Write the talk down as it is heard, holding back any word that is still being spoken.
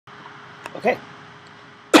Okay,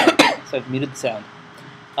 so I've muted the sound.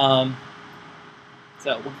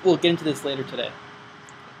 So we'll get into this later today.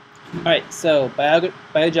 All right, so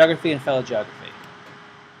biogeography and phylogeography.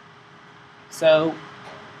 So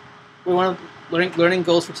we want to learning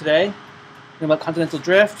goals for today. Learn about continental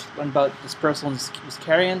drift, learn about dispersal and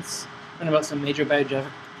miscariance, learn about some major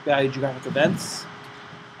biogeographic events,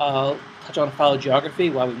 touch on phylogeography,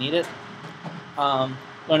 why we need it,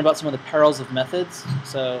 learn about some of the perils of methods.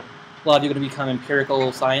 So a lot of you are going to become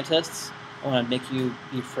empirical scientists. I want to make you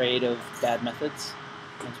be afraid of bad methods,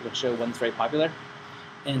 and so we're going to show one's very popular.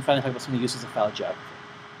 And finally talk about some of the uses of phylogeography.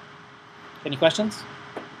 Any questions?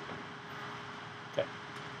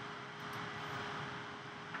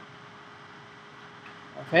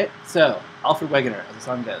 Okay, so Alfred Wegener, as the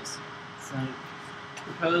song goes. So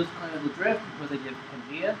proposed continental drift, proposed idea of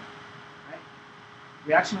Pangea. Right?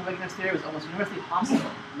 Reaction to Wegener's theory was almost universally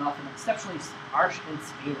hostile and often exceptionally harsh and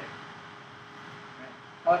scathing. Right?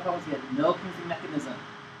 Probably problems he had no convincing mechanism.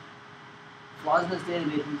 Flaws in his data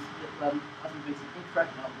made him make some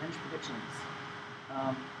incorrect and outlandish predictions.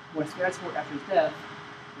 More scarce work after his death,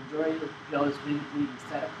 the majority of geologists believe in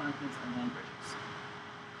static continents and land bridges.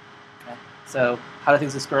 Okay. So how do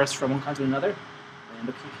things disperse from one continent to another? Land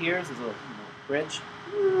up here is a little bridge.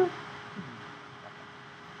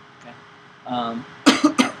 Okay. And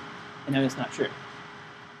now it's not true.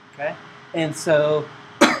 Okay. And so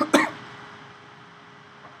part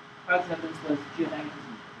of the evidence was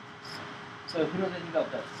geomagnetism. So who knows anything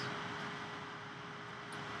about this?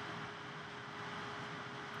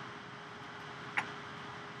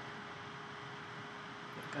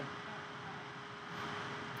 Okay.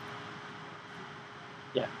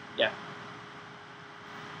 Yeah.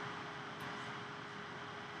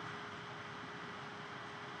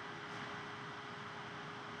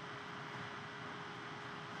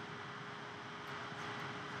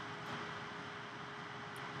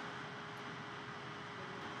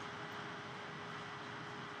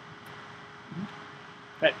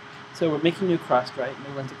 Right. So we're making new crust, right?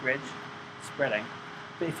 New lentic ridge, spreading.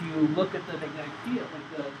 But if you look at the magnetic field,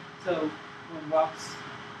 so when rocks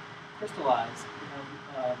crystallize,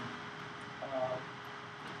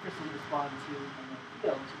 crystals respond to magnetic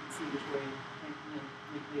fields. You can see which way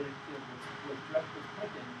magnetic field was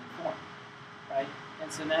pointed and formed, right? And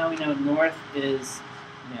so now we know north is,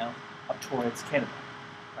 up towards Canada,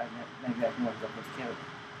 right? Magnetic north is up towards Canada.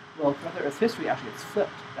 Well, throughout the Earth's history, actually, it's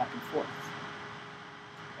flipped back and forth.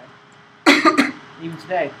 Okay? Even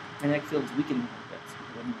today, magnetic field is weakening a little bit. So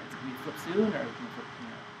can we flip soon, or can we flip,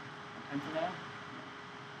 sometime from now?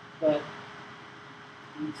 But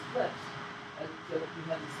these flips, so we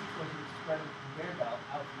have the sequence which is spread of the conveyor belt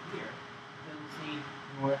out from here. Then we see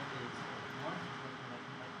north is north,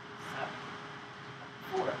 south,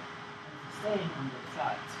 forward, and it's the same on both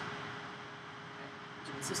sides. Okay?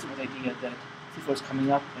 So consistent with the idea that seafloor is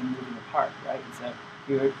coming up and moving apart, right? And so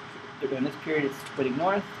here, during this period, it's pointing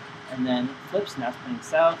north, and then it flips, now it's pointing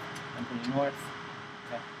south, and pointing north.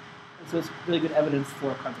 Okay? And so it's really good evidence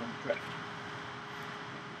for continental drift.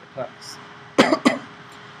 And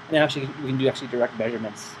then actually, we can do direct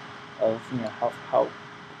measurements of how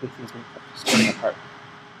quickly things are spreading apart.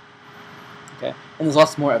 Okay, and there's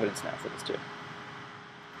lots more evidence now for this too.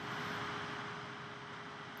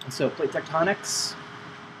 And so plate tectonics,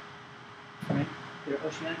 right? There are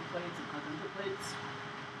oceanic plates and continental plates.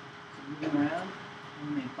 So moving around,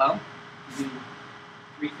 when they bump, you do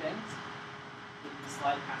three things. They can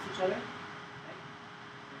slide past each other. Okay?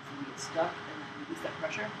 And so you get stuck and release that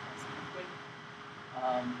pressure. That's an earthquake.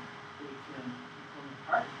 We can pull them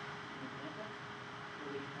apart in the Atlantic, or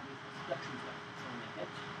we can have these subduction zones. So when they hit,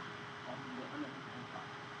 one can go under and top.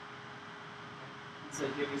 Okay? And so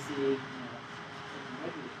here we see, they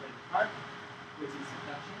spread apart, we see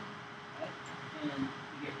subduction, right? And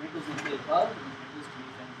you get wrinkles in the plate above, and these wrinkles can be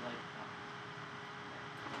things like mountains.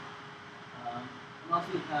 Okay? And also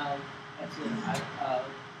you have epsilon, we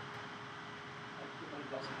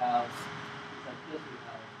also have things like this, we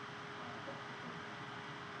have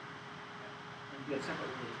you have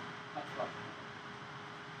separately much larger.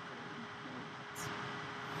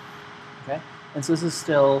 Okay, and so this is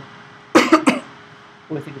still what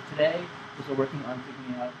we think of today, because we're working on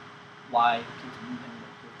figuring out why things are moving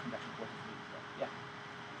with convection forces moving. Yeah.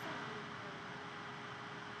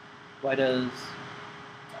 Why does?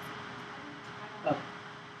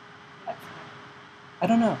 I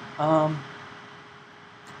don't know.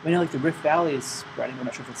 We know the Rift Valley is spreading. I'm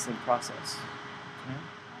not sure if it's the same process. Okay.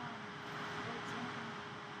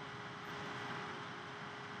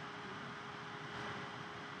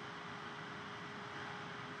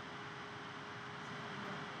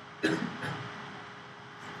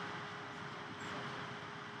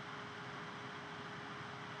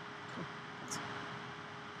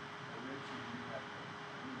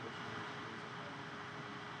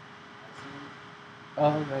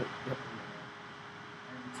 Oh, right. Yep.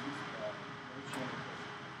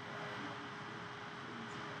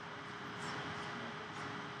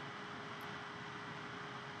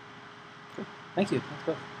 Cool. Thank you. That's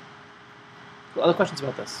good. Cool. Other questions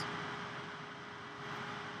about this?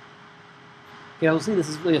 Okay, obviously this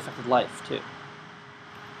has really affected life too.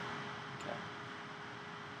 Okay.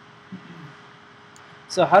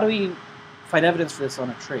 So how do we find evidence for this on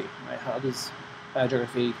a tree? Right? How does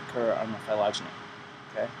biogeography occur on the phylogeny?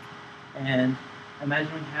 Okay. And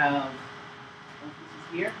imagine we have one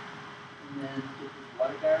species here, and then get this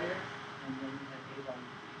water barrier, and then we have A, B.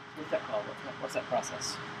 What's that called? What's that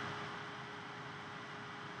process?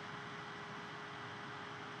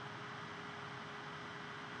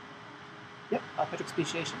 Yep, alphabetic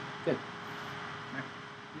speciation. Good. Right.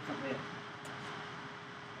 Different way.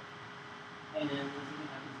 And then this is what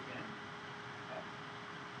happens again. Okay.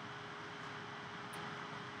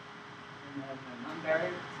 And now we have a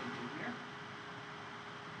non-barrier, same thing here.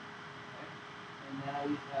 Okay. And now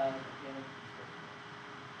we have again a dispersal.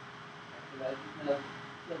 Okay. So that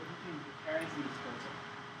so between the cariants and dispersal.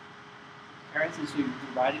 Cariants is you're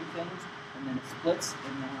dividing things, and then it splits,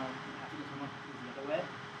 and now you have to go from one to the other way.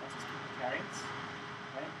 That's just cariants.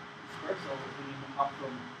 Okay. Dispersal is when you can hop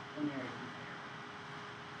from one area to the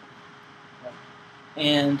other. Okay.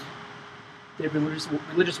 And there have been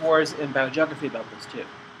religious wars in biogeography about this too.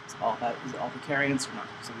 It's all about, is it all the cariants or not?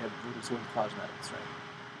 So we have religious wars in phylogenetics,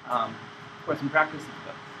 right? Of course, in practice, it's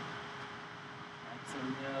both. Right? So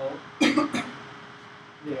we know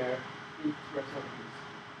there is dispersal.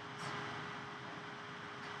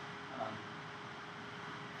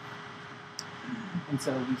 And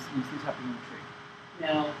so we see this happening in the tree.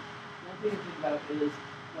 Now, one thing to think about is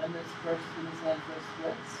when this land first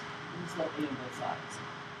splits, this is still A on both sides.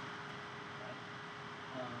 Okay.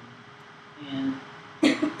 And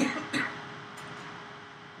it's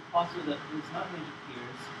possible that this mountain range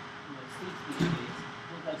appears, seed species,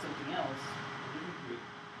 will have something else, a different group,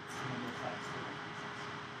 that's on both sides, different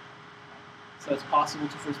species. So it's possible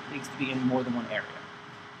for pigs to be in more than one area.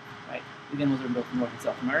 Right? Again, those are both in North and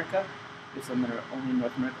South America. There's some that are only in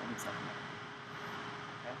North America, only in South America.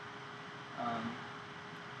 Okay.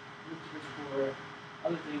 This is just for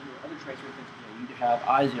other things or other traits where things, you either have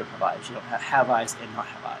eyes or you don't have eyes. You don't have eyes and not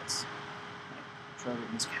have eyes. Right? Sure,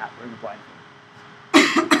 in this cat, we're in a blindfold.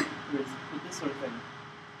 Whereas with this sort of thing,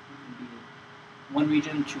 you can be in one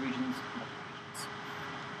region, two regions, multiple regions.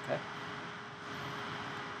 Okay.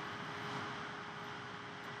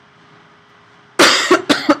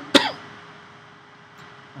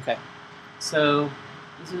 Okay. So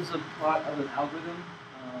this is a plot of an algorithm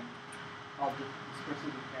called the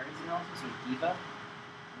dispersive covariance analysis, or DIVA, is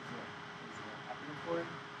the acronym for it.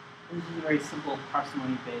 And this is a very simple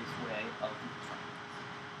parsimony-based way of reconstructing this.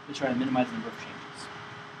 They try to minimize the number of changes.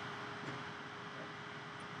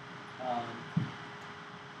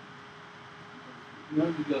 You know,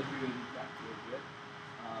 we go through exactly what we did.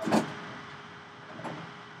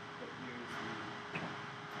 But here's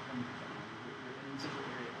we're in central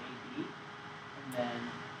area A, B, and then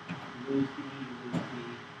you lose B, you lose B,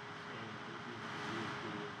 stay in B, you lose B,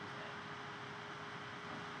 you lose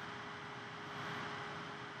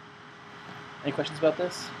A. Any questions about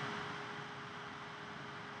this?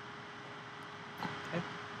 Okay.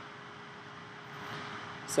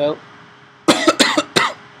 So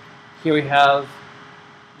here we have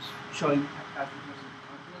showing classification of the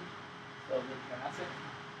continent. So the Jurassic.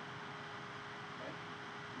 Okay.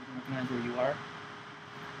 You can recognize where you are.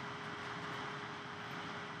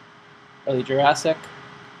 Early Jurassic.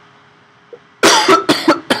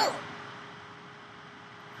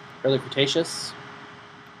 Early Cretaceous.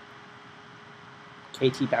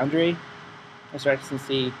 KT boundary. I start to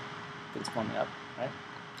see things forming up, right?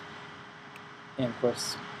 And of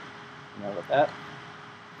course, you know about that.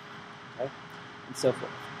 Okay. And so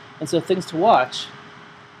forth. And so things to watch.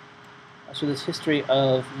 So this history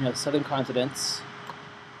of southern continents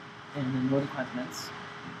and the northern continents,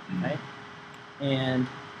 right? And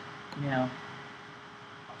Australia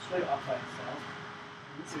off by itself,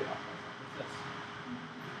 and this area off by itself, like this.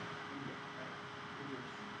 India, right?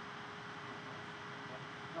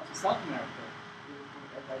 And also South America is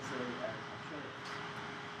as isolated as Australia is.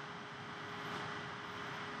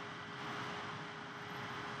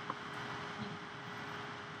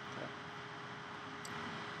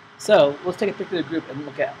 So let's take a particular group and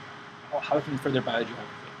look at how we can further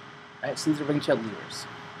biogeography. Right? So these are ring-tailed leaders.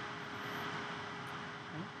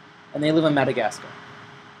 And they live in Madagascar.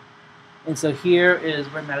 And so here is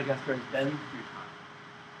where Madagascar has been through time.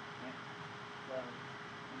 Okay? So in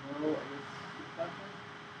the middle of this continent,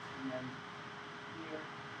 and then here,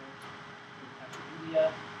 okay, so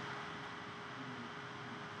India.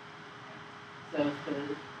 So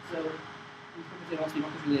these pictures must be more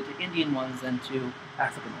related to Indian ones than to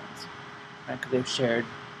African ones, right? Because they've shared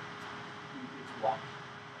this walk.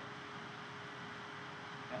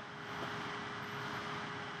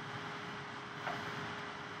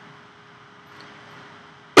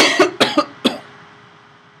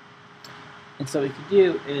 And so what we could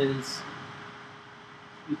do is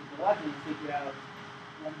we could go out and figure out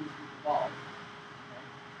when these groups evolved.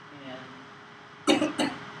 Okay? And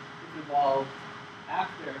if evolved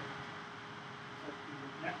after such groups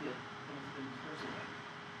were connected, then it's been dispersed away.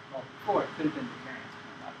 Well, before it could have been the variance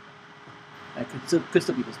from out of it. It could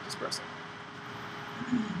still be this dispersal.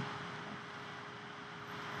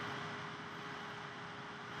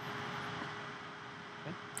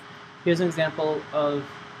 Okay. Here's an example of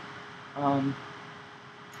a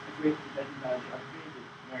great invention biogeography, the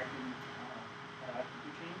American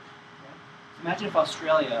temperature change. Okay? So imagine if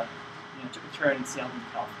Australia, took a turn and sailed into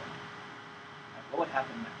California. Right? What would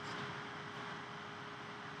happen next?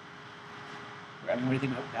 I mean, what do you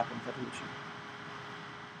think would happen with evolution?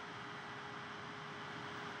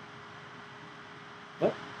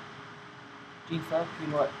 What? Gene swap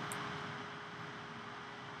between what?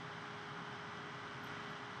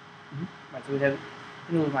 Right. So we have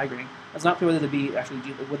migrating. It's not clear whether there be actually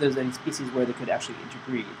whether there's any species where they could actually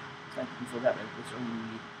interbreed. It's not before that, right? There's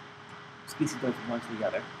only species going from one to the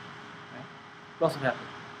other. Right? What else would happen?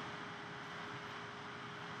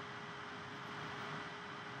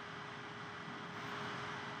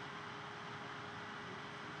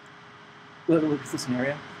 What's the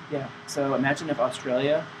scenario? Yeah. So imagine if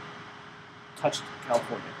Australia touched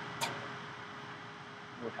California.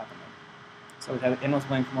 What would happen then? So we'd have animals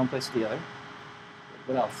going from one place to the other.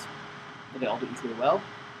 What else? Would they all do equally well?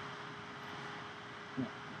 No.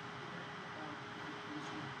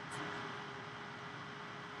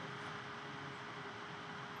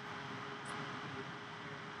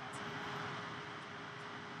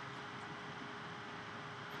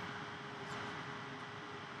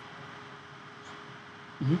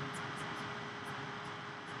 Mm-hmm.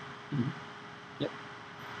 Mm-hmm. Yep.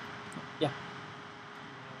 Yeah.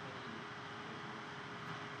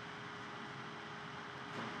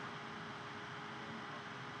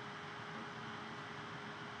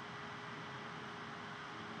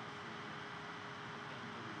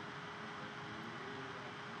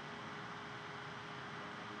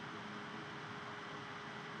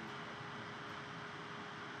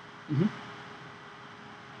 Mm-hmm.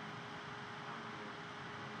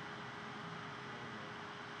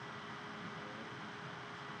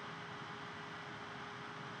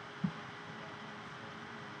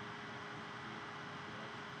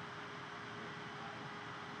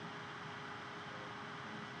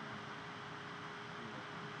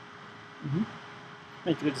 Mm-hmm.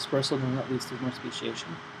 Make it a dispersal, then at least there's more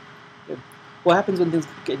speciation. Good. What happens when things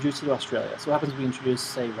get introduced to Australia? So what happens when we introduce,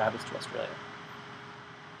 say, rabbits to Australia?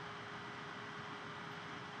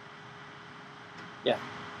 Yeah.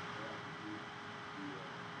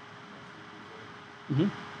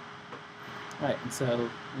 Mm-hmm. Right, and so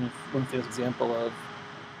one famous example of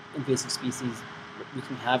invasive species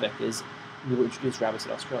wreaking havoc is we will introduce rabbits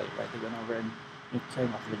to Australia, right? They went over and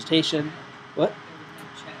carrying off the vegetation. What?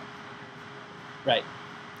 Right.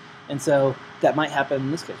 And so that might happen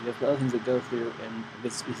in this case. We have other things that go through and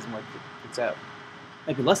invasive species and work things out.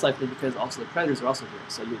 Might be less likely because also the predators are also here.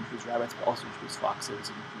 So you introduce rabbits, but also introduce foxes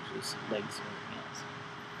and introduce lynx and everything else.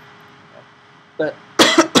 Okay. But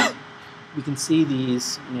we can see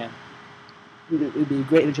these, it would be a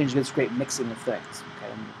great interchange against great mixing of things,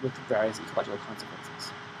 okay, with various ecological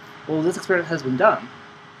consequences. Well, this experiment has been done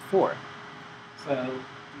before. So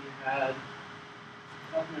we had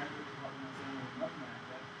South America with North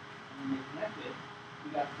America, and when they connected, we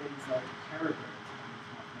got things like terror birds in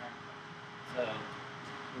North America. So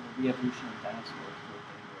the re-evolution of dinosaurs sort of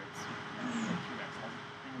thing, where it's T-Rex has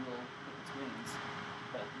animal with its wings,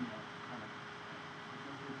 but kind of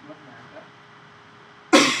North America.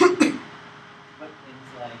 But things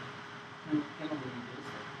like chemical lineages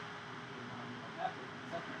that in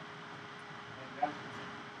South America,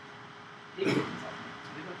 Tigers in South America.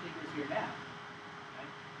 So there's no tigers here now. Right?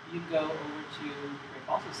 You can go over to the Great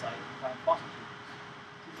Fossil Site and find fossil tigers.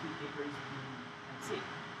 You see tigers in Tennessee.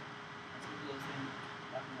 That's what those things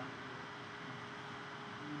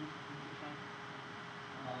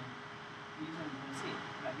these are in Tennessee,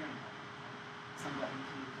 not here anymore. Some got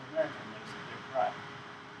into South America and they're fried.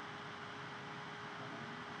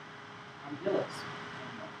 Armadillos,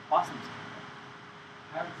 possums,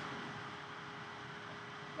 parrots,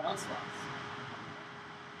 ground sloths.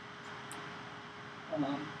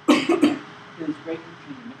 is great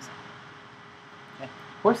interchange and mixing. Okay?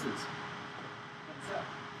 Horses. And so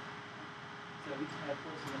we used to have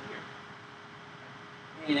horses up here.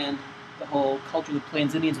 And the whole culture of the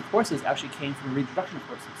Plains Indians with horses actually came from the reintroduction of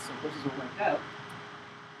horses. So horses were wiped out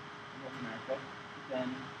in North America.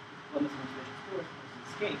 Then Columbus and Spanish explorers,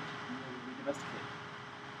 horses escaped and they were redomesticated.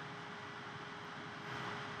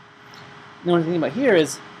 The only thing about here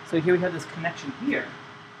is, so here we have this connection here,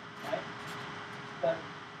 right? But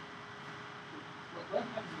what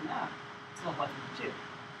happens in that? It's all life too,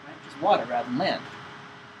 right? Just water rather than land.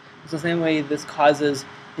 It's the same way this causes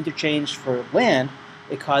interchange for land,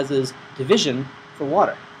 it causes division for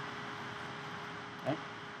water. Right?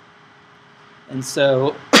 And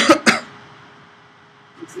so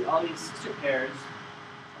you see all these sister pairs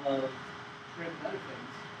of shrimp and other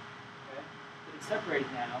things, okay, that are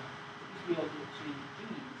separated now. Be able to exchange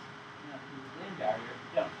genes through the land barrier,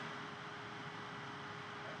 you don't.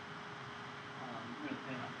 You're going to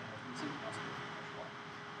depend on that as a freshwater.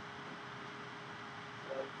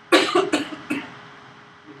 So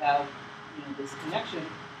we have this connection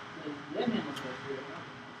that land animals go through,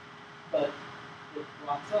 but it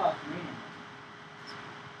blocks off marine animals.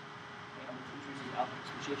 Which introduces alpha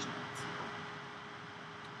speciation rates.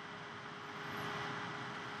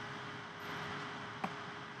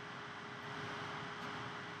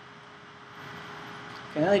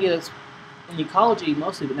 Okay, now idea is in ecology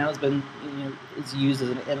mostly, but now it's been is used as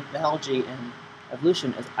an analogy in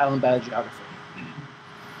evolution as island biogeography.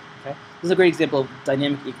 Okay, this is a great example of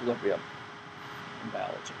dynamic equilibrium in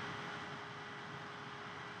biology.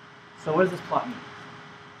 So, what does this plot mean?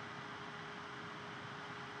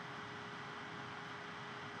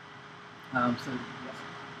 So, yes,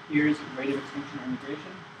 here's rate of extinction or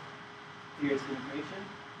immigration. Here's immigration,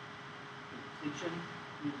 extinction,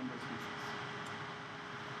 here's number of species.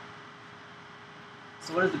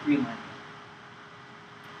 So what does the green line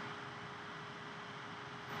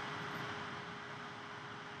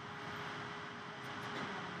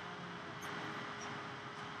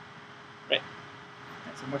mean? Right.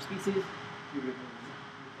 So more species.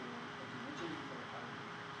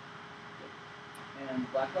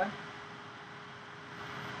 And black line?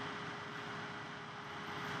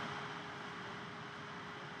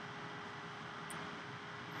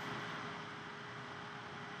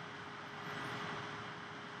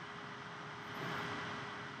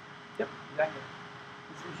 Yep, exactly.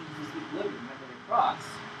 This introduces equilibrium, right, where they cross.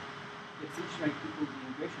 The extinction rate equals the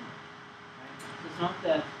immigration rate. Right? So it's not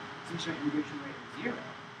that extinction rate and immigration rate are zero.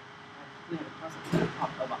 Right? We have a constant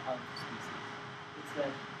of species. It's that,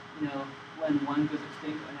 when one goes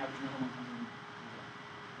extinct, on average another one comes in.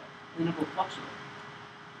 And then it will fluctuate.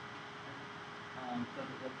 Right? So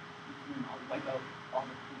that I'll wipe out all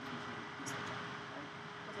the species of time. Right?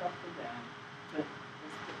 Goes up and down, but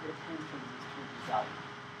it tends towards this value.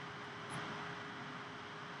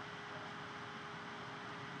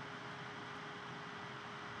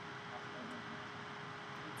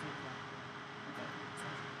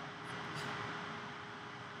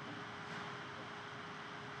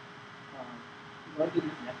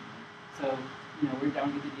 So, we're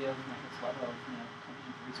down the video of this level of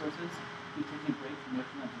competition for resources. We're taking a break from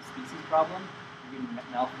looking at the species problem. We're getting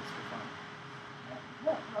analysis for fun.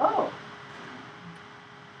 Yeah. Oh!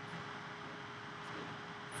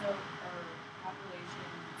 So, are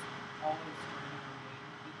populations always trying to remain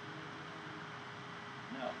equilibrium?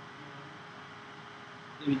 No.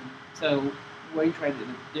 So what are you trying to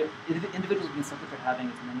do? Individuals have been selected for having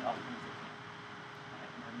as many offspring as they can, right,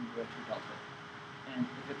 and having grow to adulthood. And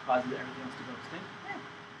if it causes everything else to go extinct,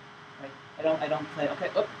 right? I don't say, okay,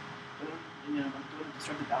 I'm going to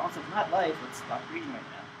disrupt the balance of not life. Let's stop breeding right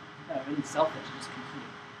now. No, I'm really selfish. Just continue.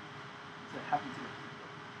 So it happens here.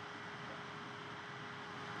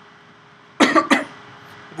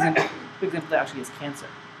 Big example that actually is cancer.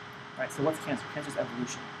 Right? So what's cancer? Cancer is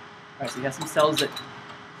evolution. Right? So you have some cells that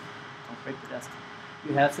don't break the desk.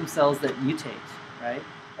 You have some cells that mutate, right?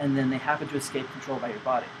 And then they happen to escape control by your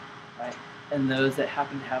body, right? And those that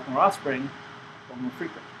happen to have more offspring are more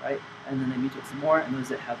frequent, right? And then they mutate some more, and those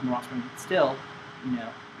that have more offspring still,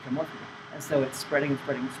 become more frequent. And so it's spreading and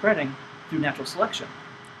spreading and spreading through natural selection.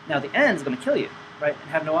 Now the end is going to kill you, right? And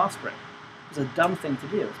have no offspring. It's a dumb thing to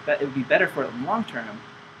do. It would be better for it in the long term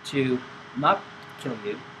to not kill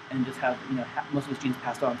you and just have most of those genes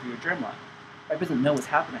passed on through your germline. Right? It doesn't know what's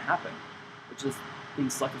happened to happen, which is being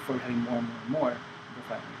selected for having more and more and more until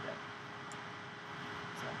finally you're dead.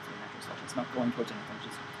 So it's a natural selection. It's not going towards anything, it's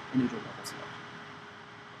just individual level selection.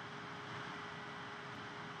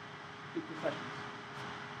 Good questions.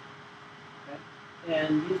 Okay?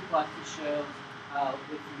 And these plots to show how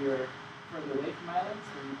if you're further away from islands,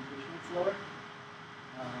 their migration rate's lower.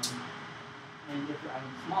 And if your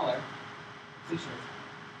island's smaller, glaciers.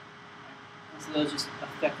 Right? And so those just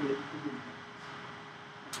affect the equilibrium.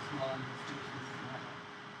 Small island has two species in that way.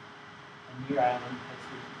 And near island has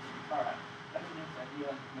two species in far island. That's an insight. Near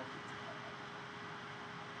island has more species in far island.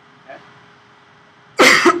 Okay?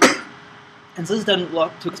 And so this is done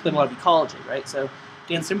to explain a lot of ecology, right? So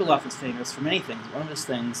Dan Simberloff is famous for many things. One of his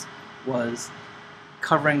things was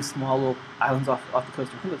covering small little islands off the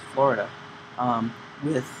coast, I think it was Florida,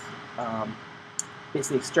 with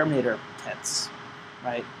basically exterminator tents,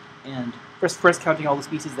 right? And first counting all the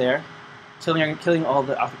species there, killing all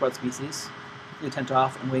the arthropod species, taking the tent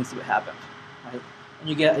off, and waiting to see what happened, right? And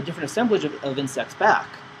you get a different assemblage of insects back,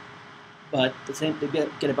 but they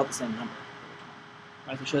get about the same number.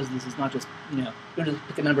 Right? So it shows this is not just, you don't just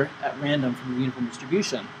pick a number at random from a uniform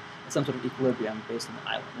distribution. It's some sort of equilibrium based on the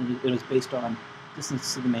island. And it was based on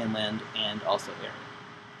distance to the mainland and also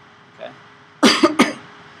area. Okay?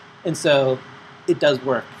 And so it does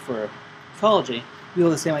work for ecology. We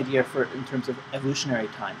have the same idea in terms of evolutionary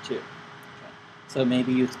time too. Okay? So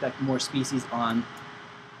maybe you expect more species on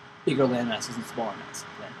bigger land masses and smaller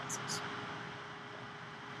land masses. Okay?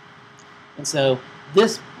 And so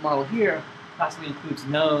this model here classically includes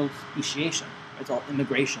no speciation. It's all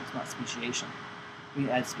immigration, it's not speciation. When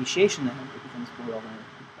you add speciation, then it becomes more of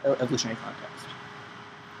an evolutionary context.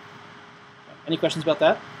 Okay. Any questions about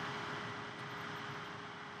that?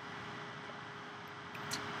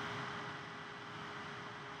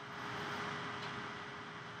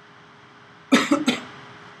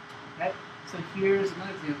 Okay, so here's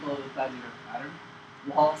another example of a Phylogeography pattern.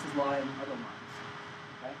 Wallace's law and other lines.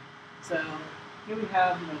 Okay, so here we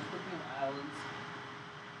have sprinkling of islands,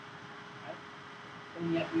 right?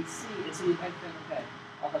 And yet we see, and so you might think, okay,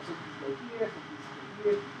 I'll have some pieces go here, some pieces go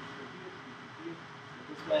here, some pieces go here, some pieces go here, go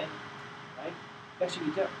this way, right? Actually,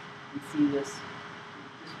 we don't. We see this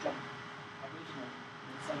jump population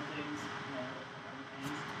of some things, other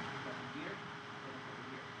things, go over here, over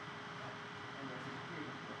here, right? And there's here,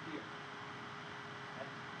 go here, right?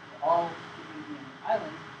 They're all different in an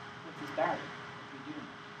island. What's this barrier? What's we doing?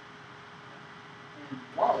 And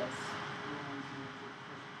Wallace, the ones who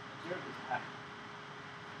first observed this pattern.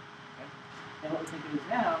 Okay? And what we think it is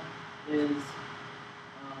now is,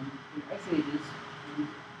 in ice ages,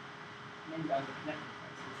 many guys are connected to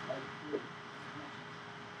ices, like fluid connections.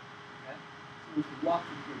 Okay? So we could walk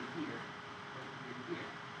from here to here, or here to here.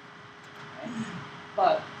 Okay?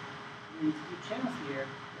 But these deep channels here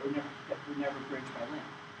were never bridged by land.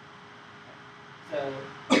 Okay? So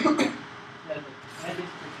the land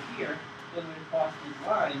is bridged here. Then we cross these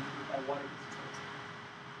lines with our water displays.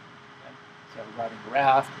 Okay? So we're riding a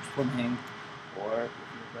raft, or swimming, or if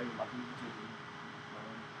you're very lucky,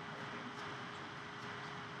 rowing,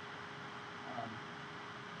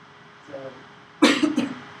 so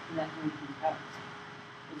in that way these patterns.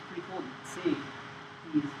 It's pretty cool. You can see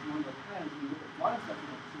these normal patterns. When you look at water stuff, you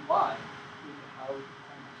don't see why. You look at how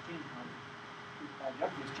time has changed, how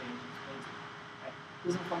Biogeography has changed. It's crazy. Right? It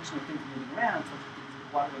isn't a function of things moving around, it's a function of things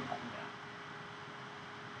of water going up and down.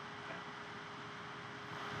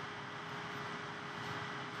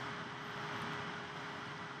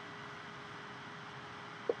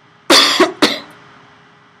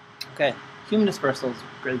 Okay, human dispersal is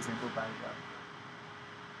a great example of biogeography.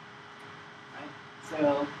 Right?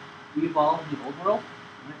 So we evolved in the Old World,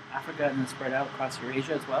 right? Africa, and then spread out across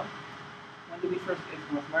Eurasia as well. When did we first get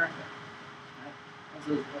to North America? Right? And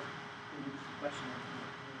so that's an interesting question of when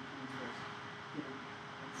humans first did it.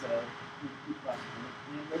 And so we crossed the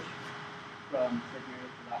land bridge from Siberia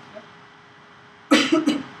to Alaska.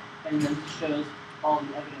 And then this shows all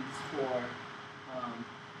the evidence for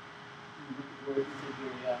in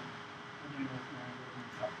Siberia, and North America, and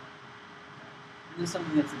South America. Okay. And this is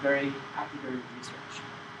something that's a very active area of research.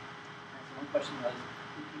 Okay. So one question was,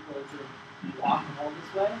 did people sort of walk all this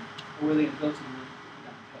way, or were they going to go to the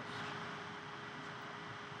coast?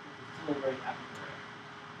 It's still a very active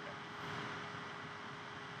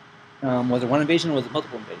area. Was it one invasion, or was it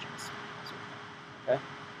multiple invasions? Okay.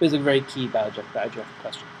 It was a very key biogeographic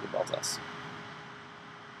question that involves us.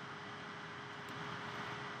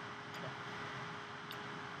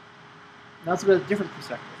 Now let's look at a different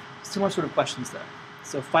perspective. Similar sort of questions there.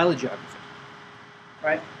 So phylogeography,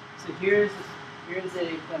 right? So here's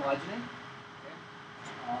a phylogeny. Okay?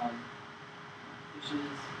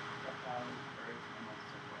 Fishes, reptiles, birds, mammals, and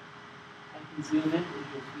so forth. I can zoom in to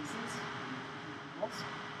individual species, animals.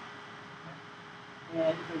 Okay?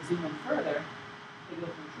 And if I zoom in further, they go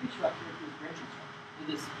from tree structure to this branching structure, to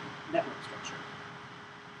this network structure,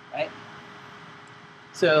 right?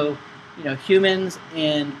 So humans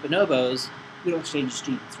and bonobos, we don't exchange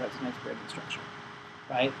genes, right? It's a nice braiding structure,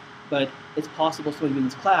 right? But it's possible someone in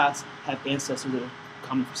this class have ancestors that are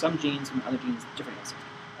common for some genes and other genes different ancestors,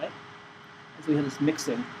 right? And so we have this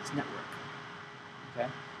mixing, this network, okay?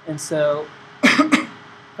 And so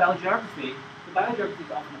phylogeography, the biogeography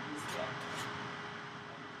is often at this scale.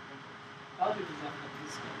 Phylogeography is often at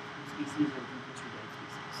this scale. Species or interrelated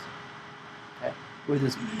species, okay?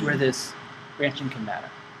 Where this branching can matter.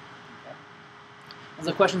 Okay? And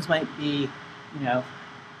so questions might be,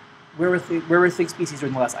 where were things species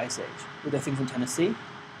during the last ice age? Were there things in Tennessee? If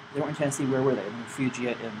they weren't in Tennessee, where were they? In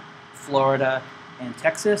Refugia in Florida and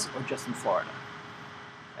Texas, or just in Florida?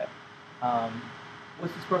 Okay.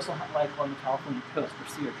 What's dispersal like on the California coast for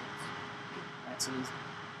sea urchins? Right, so there's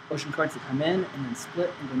ocean currents that come in and then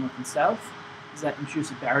split into north and south. Is that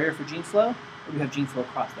intrusive barrier for gene flow, or do we have gene flow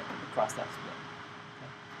across that split? Okay.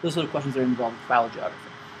 Those are the questions that are involved in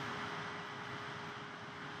phylogeography.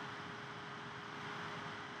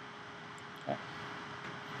 Okay.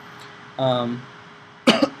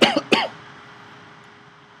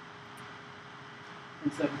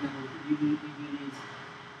 And so, for example, you do these,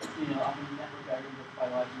 often network diagrams of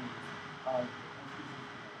phylogenies of species.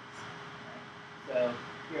 Right? So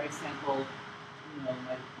here I sample,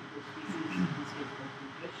 my species, in this case, of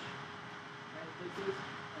fish, right, places,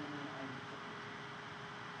 and then I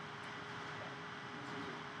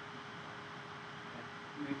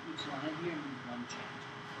okay. Each line here means one change.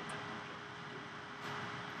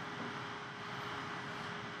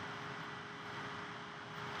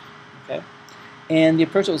 Okay. And the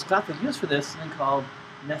approach that was classically used for this is something called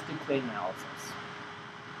nested clade analysis.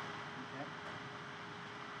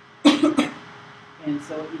 Okay. And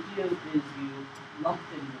so what you do is you lump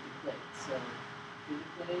things with the clade. So bigger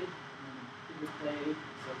clade, and then bigger clade, and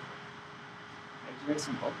so forth. Okay, it's very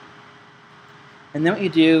simple. And then what you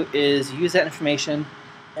do is you use that information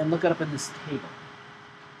and look it up in this table.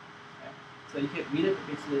 Okay. So you can't read it, but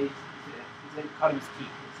basically it's like dichotomous key.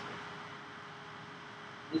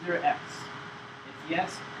 Is there X? If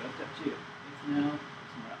yes, go to step 2. If no,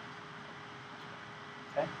 somewhere else.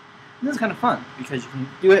 Okay? And this is kind of fun because you can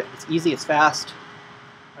do it, it's easy, it's fast.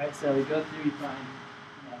 Right? So we go through, you find,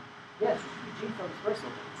 yes, you should be gene flow dispersal,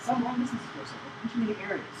 but some long distance dispersal, but intermediate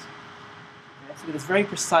areas. Okay? So we get this very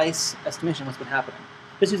precise estimation of what's been happening.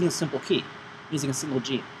 Just using a simple key, using a single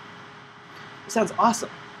gene. It sounds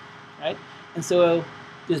awesome, right? And so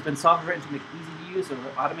there's been software written to make it easy to use, so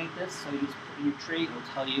we'll automate this. So you just put in your tree, it'll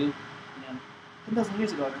tell you, 10,000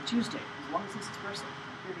 years ago on a Tuesday, as long as this dispersal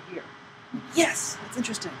from here to here. Yes, that's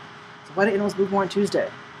interesting. So why do animals move more on Tuesday?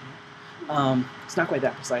 It's not quite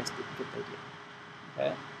that precise, but you get the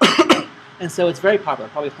idea. Okay? And so it's very popular,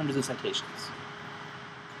 probably hundreds of citations.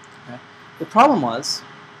 Okay? The problem was,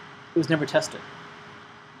 it was never tested.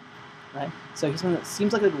 Right? So here's something that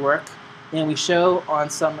seems like it would work, and we show on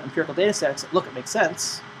some empirical data sets, look, it makes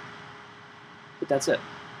sense, but that's it.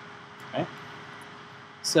 Right?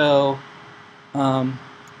 So,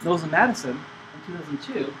 Knowles and Madison in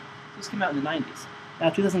 2002, this came out in the 90s. Now,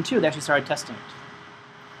 in 2002, they actually started testing it.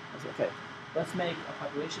 I said, okay, let's make a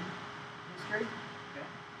population history. Okay.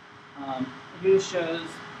 And here it shows,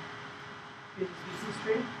 here's the species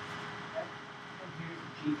tree, okay? And here's the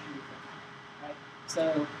gene tree. Right?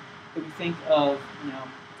 So, if we think of,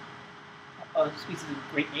 a species of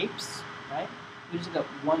great apes, right? We just got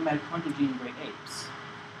one mitochondrial gene in great apes.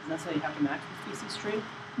 Does that say you have to match the species tree?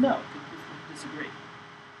 No, we disagree.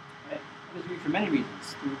 Right? We disagree for many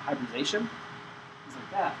reasons. Through hybridization, things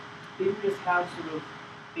like that. If we just have sort of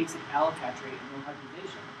basic allocat rate and no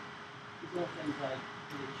hybridization, these little things like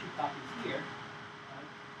the 2 copies here, right,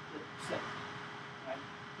 that sit. Right?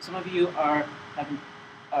 Some of you are having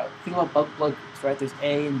think about blood groups, right? There's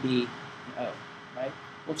A and B and O, right?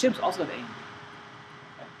 Well, chimps also have A and B.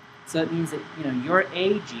 Okay? So that means that your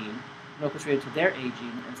A gene equates to their A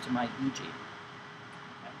gene as to my E gene.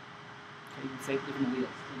 Okay, you can say different alleles,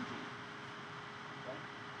 same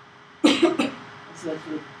gene. Okay? So that's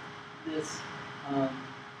sort of this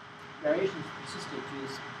variation is persisted through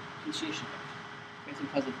this speciation rate.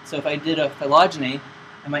 Okay, so if I did a phylogeny,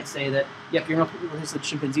 I might say that, yeah, if you're going to put this to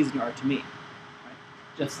chimpanzees and you are to me. Right?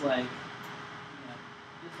 Just like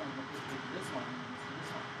this one will to this one and this to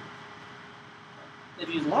this one. Okay? If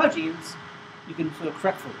you use a lot of genes, you can sort of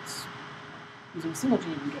correct for this. Using a single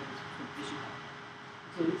gene, you can get this issue happen.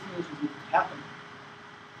 So these simulations need to happen.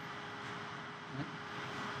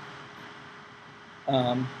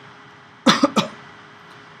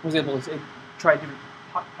 For example, let's try different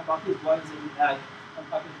hypotheses. One is that you add one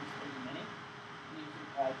population is many. And you can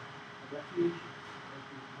add a refuge,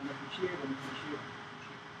 one refuge here, one refuge here, one refuge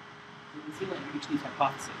here. So you can see like each of these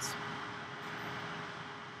hypotheses.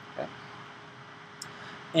 Okay.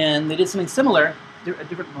 And they did something similar,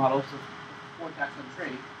 different models of four taxon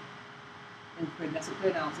tree, and created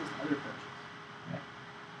necessary analysis and other approaches.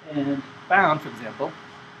 Okay. And found, for example,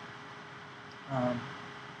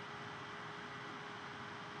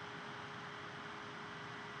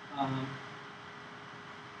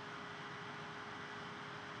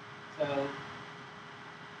 so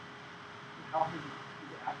how often is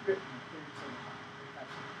it accurate? 30% of the time, 35% of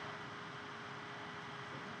the time.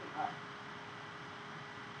 So it's pretty high.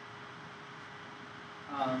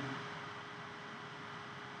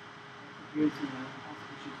 Here's also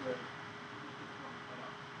issues where it's wrong quite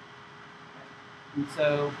often. Okay. And so,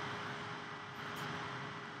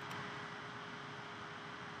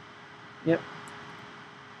 yep.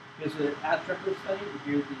 Here's the abstract of the study, and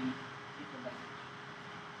here's the take-home message.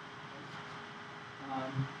 Okay.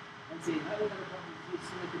 And see, how does it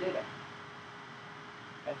simulate the data?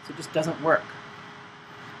 Okay, so it just doesn't work.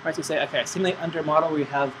 Right, so you say, okay, simulate under a model where you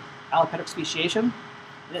have allopatric speciation,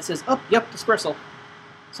 and it says, oh, yep, dispersal.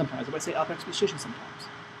 Sometimes, I might say allopatric speciation sometimes.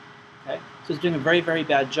 Okay, so it's doing a very, very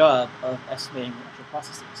bad job of estimating the actual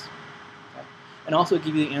processes. Okay, and also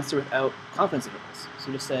give you the answer without confidence intervals.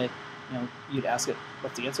 So just say, you'd ask it,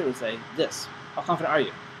 what's the answer? It would say this. How confident are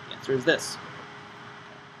you? The answer is this. Okay.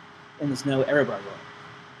 And there's no error bar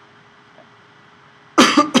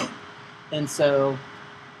going. Okay. And so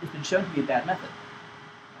it's been shown to be a bad method.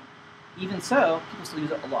 Okay. Even so, people still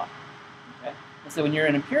use it a lot. Okay. And so when you're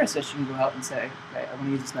an empiricist, you can go out and say, okay, I want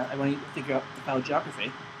to use this method. I want to figure out the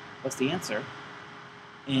phylogeography. What's the answer?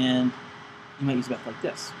 And you might use a method like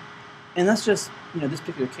this. And that's just, this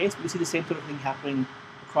particular case, but we see the same sort of thing happening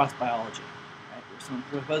across biology, right? Where someone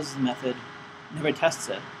proposes a method, nobody tests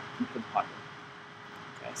it, and it becomes popular.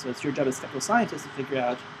 Okay, so it's your job as a spectral scientist to figure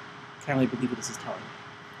out, can I really believe what this is telling me?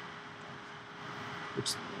 Okay.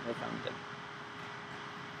 Which they finally did.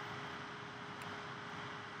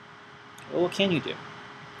 Well, what can you do?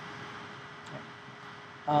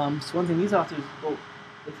 Okay. So one thing these authors, well,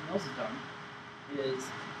 everything else has done, is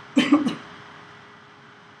to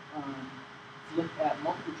look at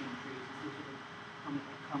multiple gene trees and see what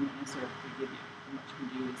common answer they give you. And what you can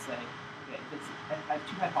do is say, okay, I have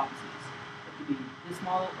two hypotheses. It could be this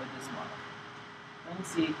model or this model. Then let's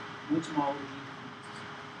see which model the gene trees most.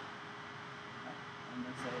 Okay? And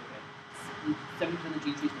then say, okay, 70% of the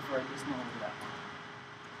gene trees prefer this model over that one.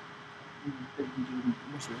 And then you can do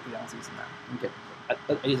more sort of analyses than that and get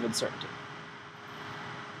ideas of uncertainty.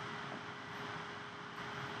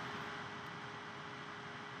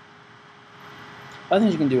 Other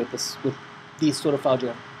things you can do with these sort of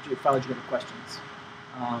phylogeographic questions.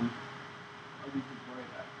 We can worry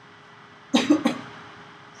about.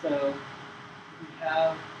 So we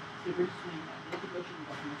have we're just doing Atlantic Ocean and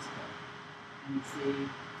Gulf of Mexico, and you see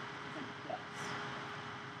different depths.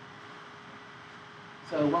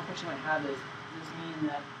 So one question I might have is, does this mean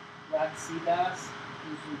that black sea bass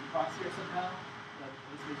is across here somehow? Like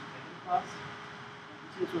oysters are across? You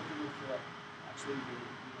see this with actually the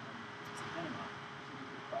Panama.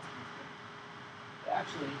 But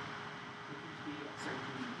actually, it could be a certain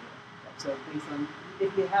thing to do. So based on,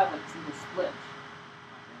 if you have like a single split,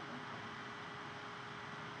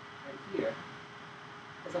 right here,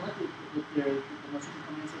 it's unlikely that the most recent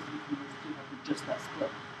common ancestor between these two have just that split.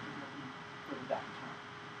 There's nothing further back in time.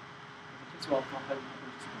 It takes a while for all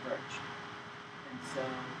hypernumbers to converge. And so,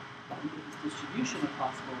 if this distribution of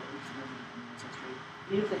possible common ancestry,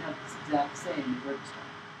 even if they have this exact same convergence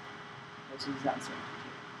time, so there's that uncertainty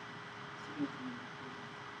too.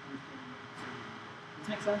 Does this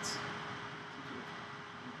make sense?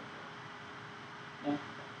 Yeah?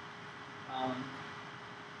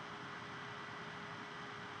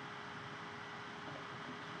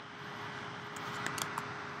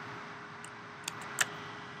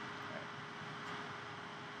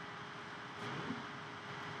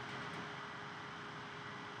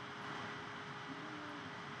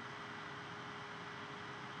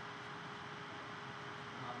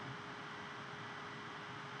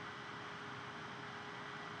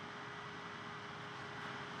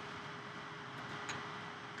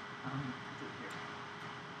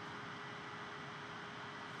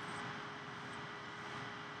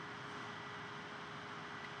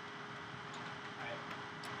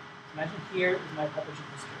 Imagine here is my population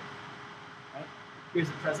history. Right? Here's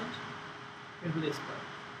the present. Here's where they spread.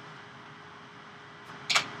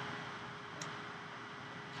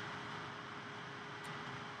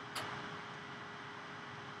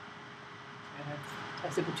 And I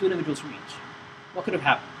said for two individuals from each. What could have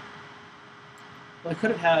happened? Well, I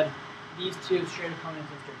could have had these two shared a common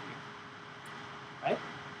ancestor here. Right?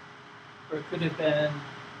 or it could have been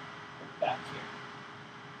back here,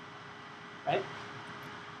 right?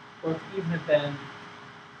 Or it could even have been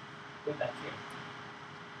way back here,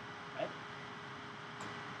 right?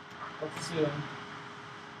 Let's assume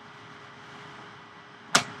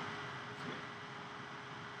it's here,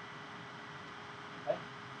 okay?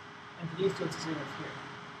 And for these two, let's assume it's here.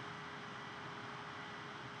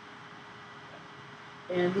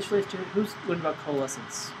 Okay? And this relates to who's learned about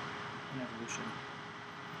coalescence in evolution?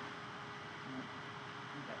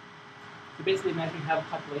 Okay. So basically, imagine you have a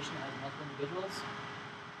population that has multiple individuals.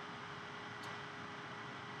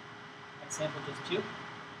 I sampled just 2.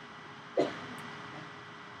 Okay.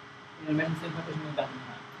 And imagine the same population going back in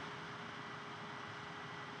time.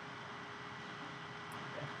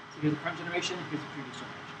 Okay. So here's the current generation, here's the previous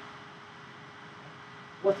generation. Okay.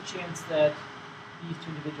 What's the chance that these 2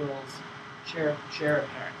 individuals share a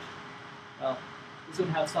parent? Well, this would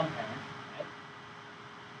have some parent, right?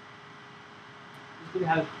 This would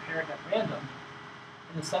have a parent at random,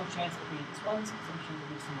 and there's some chance it will be this one, some chance it will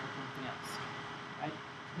be similar to something else, right?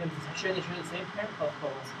 And if they share the same parent, called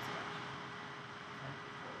coalescence effect. Okay?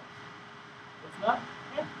 If not,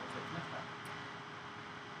 yeah, we'll take the next one.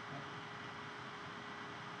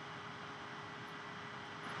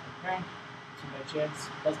 Okay. Parent, so by chance,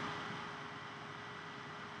 doesn't.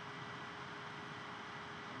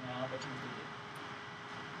 Now, by chance, they do.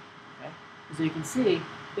 Okay? And so you can see,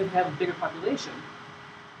 if we have a bigger population,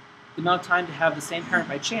 the amount of time to have the same parent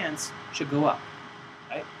by chance should go up,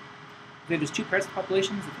 right? If there's 2 parents in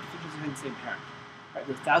populations, the teachers are having the same parent. Right?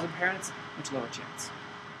 With 1,000 parents, much lower chance.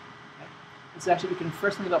 Okay? And so actually we can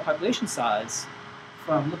infer something about population size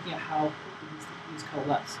from looking at how these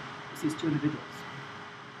coalesce. It's these 2 individuals.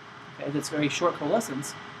 Okay? If it's very short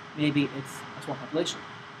coalescence, maybe it's a small population.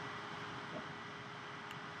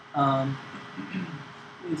 Okay?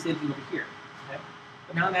 We say something over here. Okay?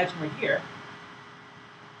 But now imagine we're here.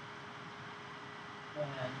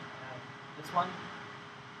 And this one,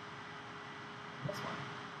 and this one.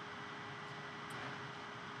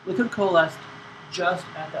 We could have coalesced just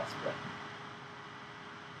at that split.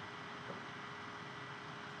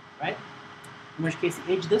 Right? In which case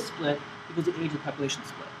the age of this split equals the age of the population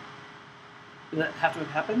split. Does that have to have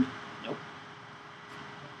happened? Nope.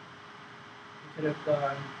 We could have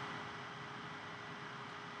gone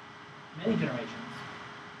many generations.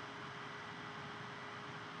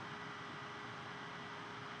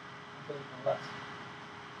 Less.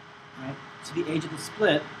 Right? So the age of the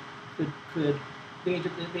split could the age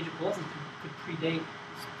of coalescence could predate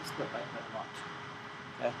the split by quite a lot.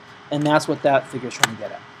 Okay? And that's what that figure is trying to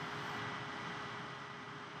get at.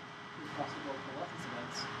 These possible coalescence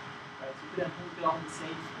events. Right? So you could all have the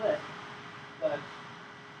same split, but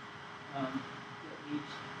the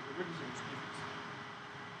age the original age difference.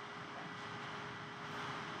 Okay?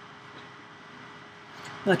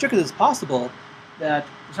 Now the trick is it's possible that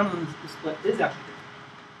for some of them the split is actually different.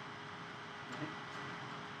 Okay?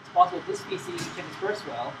 It's possible that this species can disperse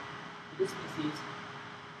well, but this species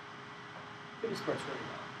could disperse really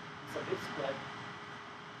well. And so its split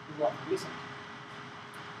is a lot more recent.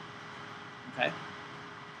 Okay?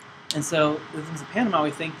 And so the things in Panama,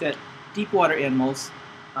 we think that deep water animals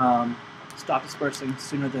stop dispersing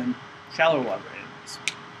sooner than shallow water animals.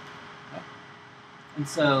 Okay? And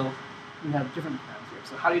so we have different patterns here.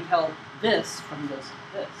 So how do you tell this from this?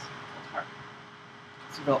 It's hard.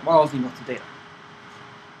 So develop models and lots of data.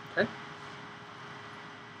 Okay? Does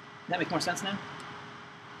that make more sense now?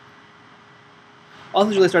 Also,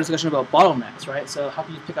 this really starts a discussion about bottlenecks, right? So how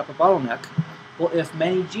can you pick up a bottleneck? Well, if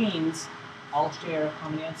many genes all share a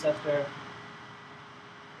common ancestor,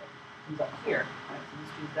 comes up here, right? So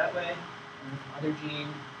this gene's that way, and this other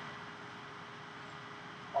gene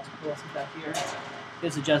also coalesces back here.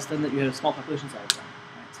 It suggests then that you have a small population size then.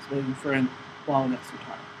 Right? So it's waiting for a bottlenecks through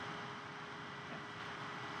time.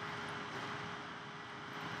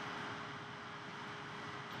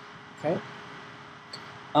 Okay.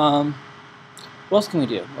 What else can we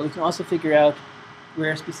do? Well, we can also figure out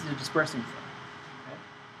where species are dispersing from. Okay.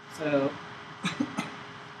 So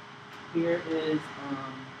here is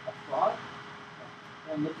a frog.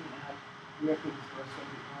 Okay. And looking at where it could disperse from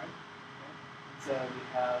the time. Okay. And so we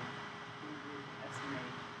have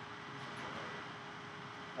estimate.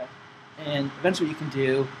 Okay. And eventually what you can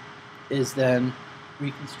do is then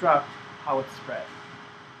reconstruct how it's spread.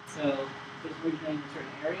 So if it's originating in a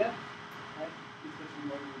certain area, right, you put some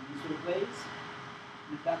more in these sort of ways.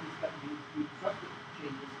 And if that means that reconstructed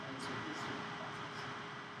changes and sort of this sort of process.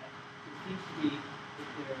 Okay? So it seems to be that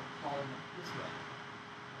they're falling up this way.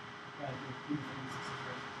 Right, with these things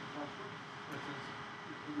versus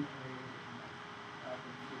in the area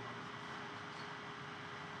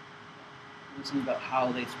something about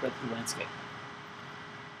how they spread through the landscape.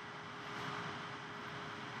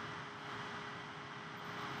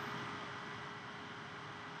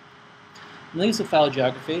 The use of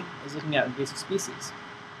phylogeography is looking at invasive species.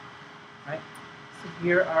 Right? So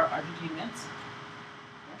here are Argentine mints.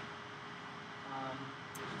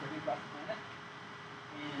 Which is spreading across the planet.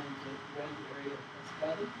 And the red area is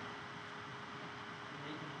flooded. And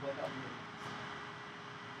they can wipe out the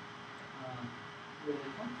where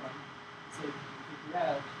they come from, so you can figure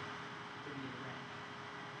out their native range.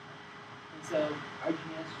 And so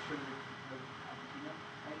Argentina is sort of Argentina,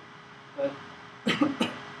 right? But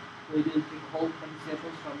what we did is take a whole bunch of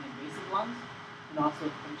samples from the invasive ones and also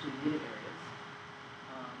potentially native areas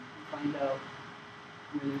and find out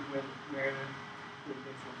where the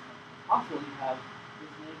big source comes from. It's possible you have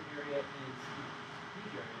this native area is a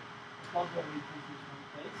huge area. It's possible it comes from one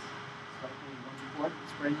place. It's like maybe one before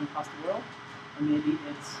it's spreading across the world. Or maybe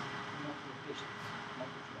it's multiple locations,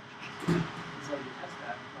 multiple directions. And so you test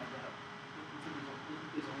that and find out if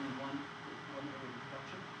there's only one area of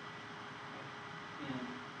production. Right? And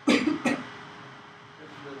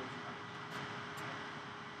there's really what's covered.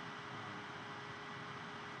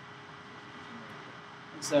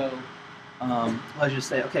 And so let's just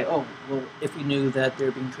say, okay, oh, well, if we knew that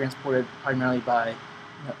they're being transported primarily by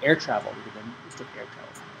air travel, we could then restrict air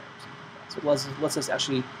travel from there or something like that. So it lets us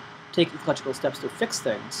actually take ecological steps to fix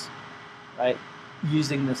things, right,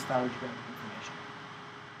 using this phylogeographic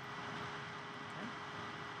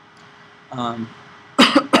information.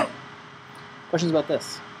 Okay. Questions about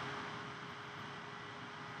this?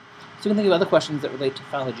 So you can think of other questions that relate to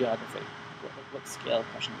phylogeography. What scale of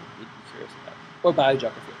question would you be curious about? Or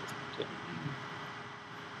biogeography at this point, too.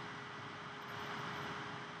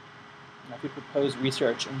 Now, if you propose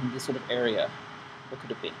research in this sort of area, what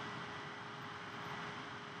could it be?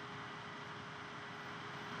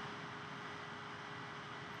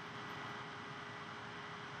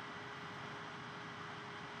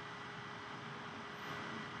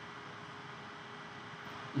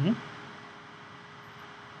 Mm-hmm.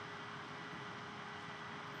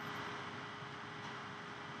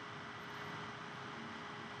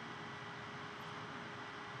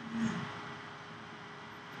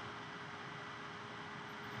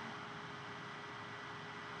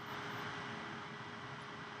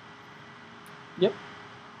 Yep.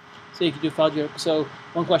 So you could do phylogeography. So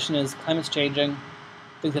one question is, climate's changing,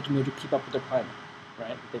 things have to move to keep up with their climate, right,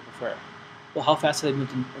 that they prefer. Well, how fast have they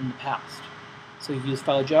moved in the past? So you use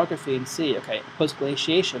phylogeography and see, okay,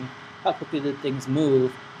 post-glaciation, how quickly did things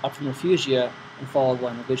move up from refugia and fall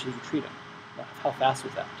when the glaciers retreating? How fast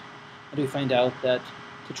was that? And do we find out that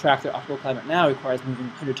to track their optimal climate now requires moving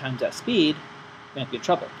 100 times that speed, we might be in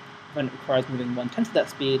trouble. If it requires moving 1/10 of that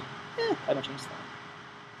speed, climate change is fine.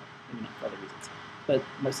 Maybe not for other reasons. But it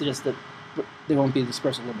might suggest that they won't be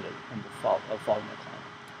dispersal limited in the falling their climate.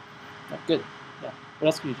 Right, good. Yeah. What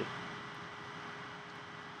else can you do?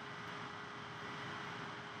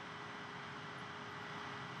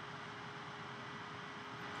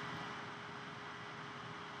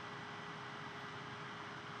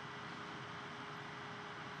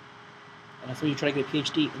 And that's when you try to get a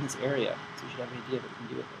PhD in this area, so you should have an idea of what you can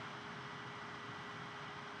do with it.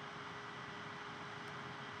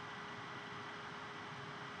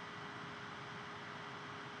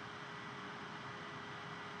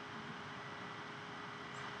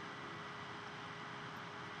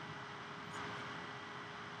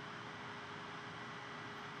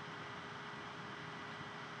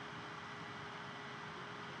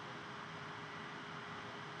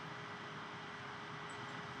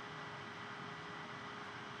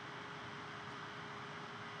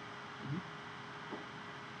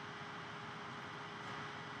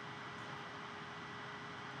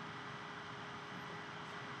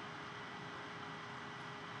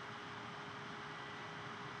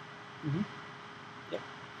 Mm-hmm. Yep.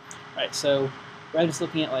 All right, so rather than just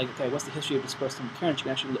looking at, like, okay, what's the history of dispersal and currents, you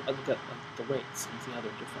can actually look at like, the rates and see how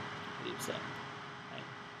they're different, what you're saying. Right?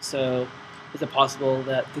 So is it possible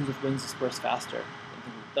that things with wings disperse faster than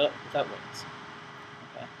things without wings?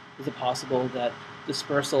 Okay. Is it possible that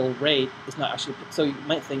dispersal rate is not actually, so you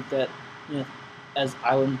might think that, as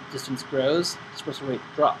island distance grows, dispersal rate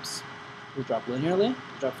drops. Does it drop linearly?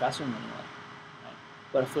 Does it drop faster than linearly?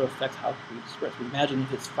 But if it affects how we disperse. We imagine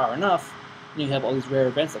if it's far enough, you have all these rare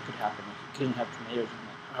events that could happen. Like you couldn't have tornadoes and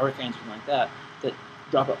like hurricanes or something like that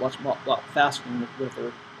drop out lot faster than what if they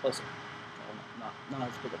were closer. Okay, not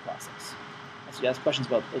as big a process. And so you ask questions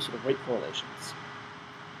about those sort of rate correlations.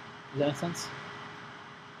 Does that make sense?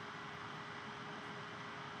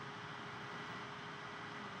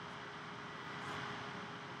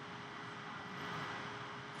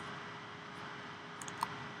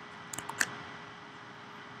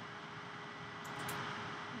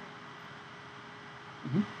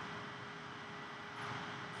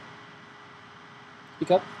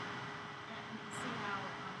 Speak up. And see how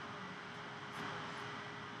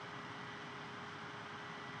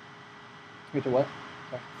Wait, to what?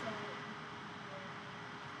 Sorry.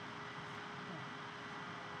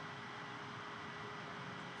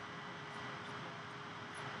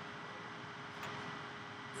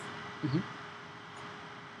 Mm-hmm.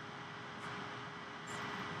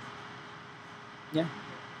 Yeah.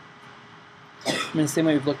 I mean, the same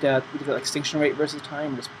way we looked at extinction rate versus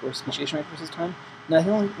time, or speciation rate versus time. And I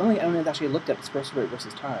think only anyone actually looked at dispersal rate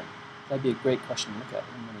versus time. That'd be a great question to look at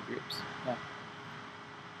in many groups. Yeah.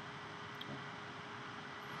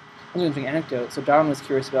 Another interesting anecdote. So Darwin was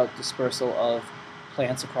curious about dispersal of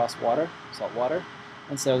plants across water, salt water,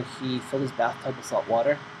 and so he filled his bathtub with salt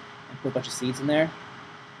water and put a bunch of seeds in there,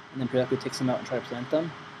 and then periodically takes them out and try to plant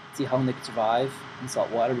them, see how long they could survive in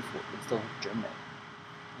salt water before it would still germinate.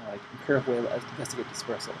 Like empirical way to investigate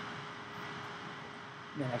dispersal.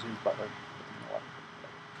 And then actually use Butler put them in the water.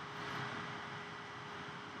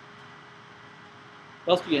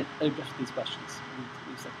 What else do you address with these questions,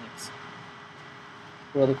 these techniques?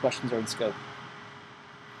 What other questions are in scope?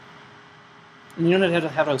 And you don't have to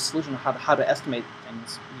have a solution on how to estimate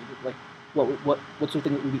things. Like what sort of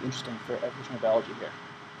thing would be interesting for evolutionary biology here?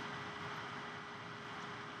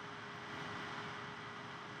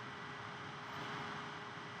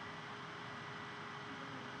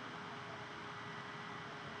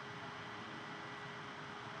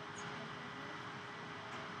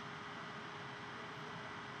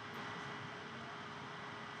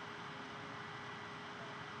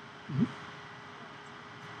 Mm-hmm.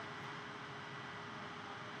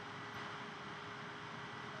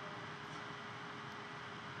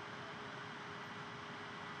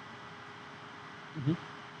 Mm-hmm.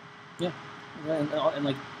 Yeah. And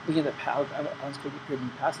like looking at the period in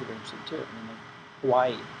the past is very interesting too. I mean, like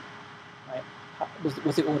Hawaii, right?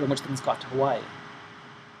 What's the order in which things got to Hawaii?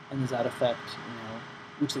 And does that affect,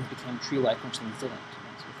 which things became tree-like, which things didn't, and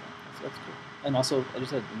that sort of thing. So that's cool. And also, as you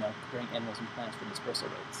said, comparing animals and plants for dispersal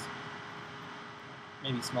rates.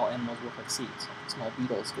 Maybe small animals work like seeds. Like small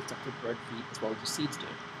beetles get stuck to bird feet as well as the seeds do,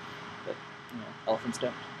 but elephants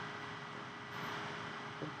don't.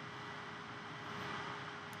 Cool.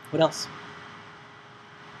 What else?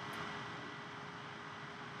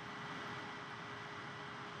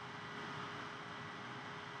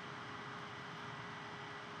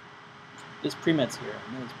 There's pre-meds here.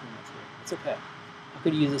 I know there's pre-meds here. It's okay. How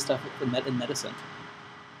could you use this stuff in medicine?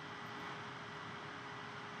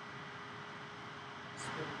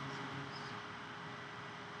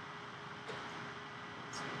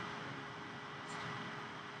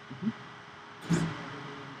 Mm-hmm.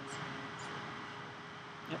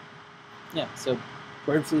 Yep. Yeah. So,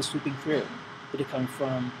 bird flu sweeping through. Did it come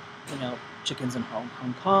from, chickens in Hong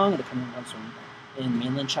Kong? Did it come from in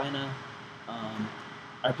mainland China?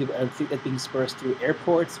 Are being dispersed through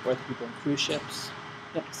airports or are people on cruise ships?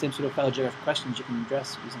 Yep, same sort of phylogeographic questions you can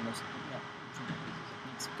address using those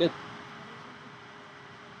techniques. Good.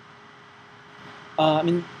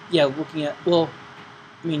 Looking at,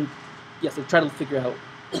 yes, they try to figure out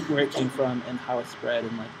where it came from and how it spread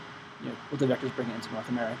and what the vectors bring it into North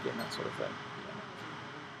America and that sort of thing.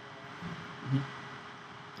 Mm-hmm.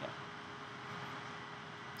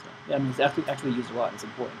 Yeah. So, it's actually used a lot. It's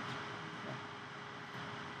important.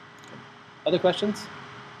 Other questions?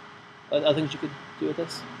 Other things you could do with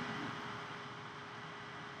this?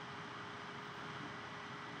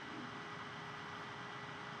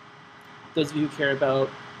 Those of you who care about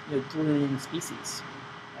delineating species,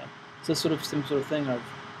 okay? So sort of some sort of thing of,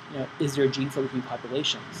 is there a gene flow between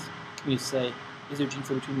populations? You say, is there a gene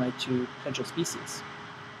flow between my two potential species?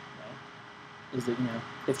 Right? Is it,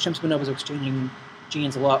 if chimps and bonobos are exchanging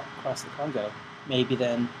genes a lot across the Congo, maybe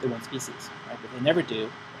then they're one species, right? But they never do.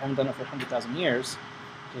 They haven't done it for 100,000 years.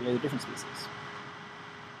 Maybe they're different species.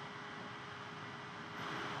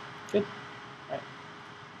 Good. All right.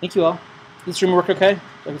 Thank you all. Does this room work okay?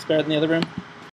 Like it's better than the other room?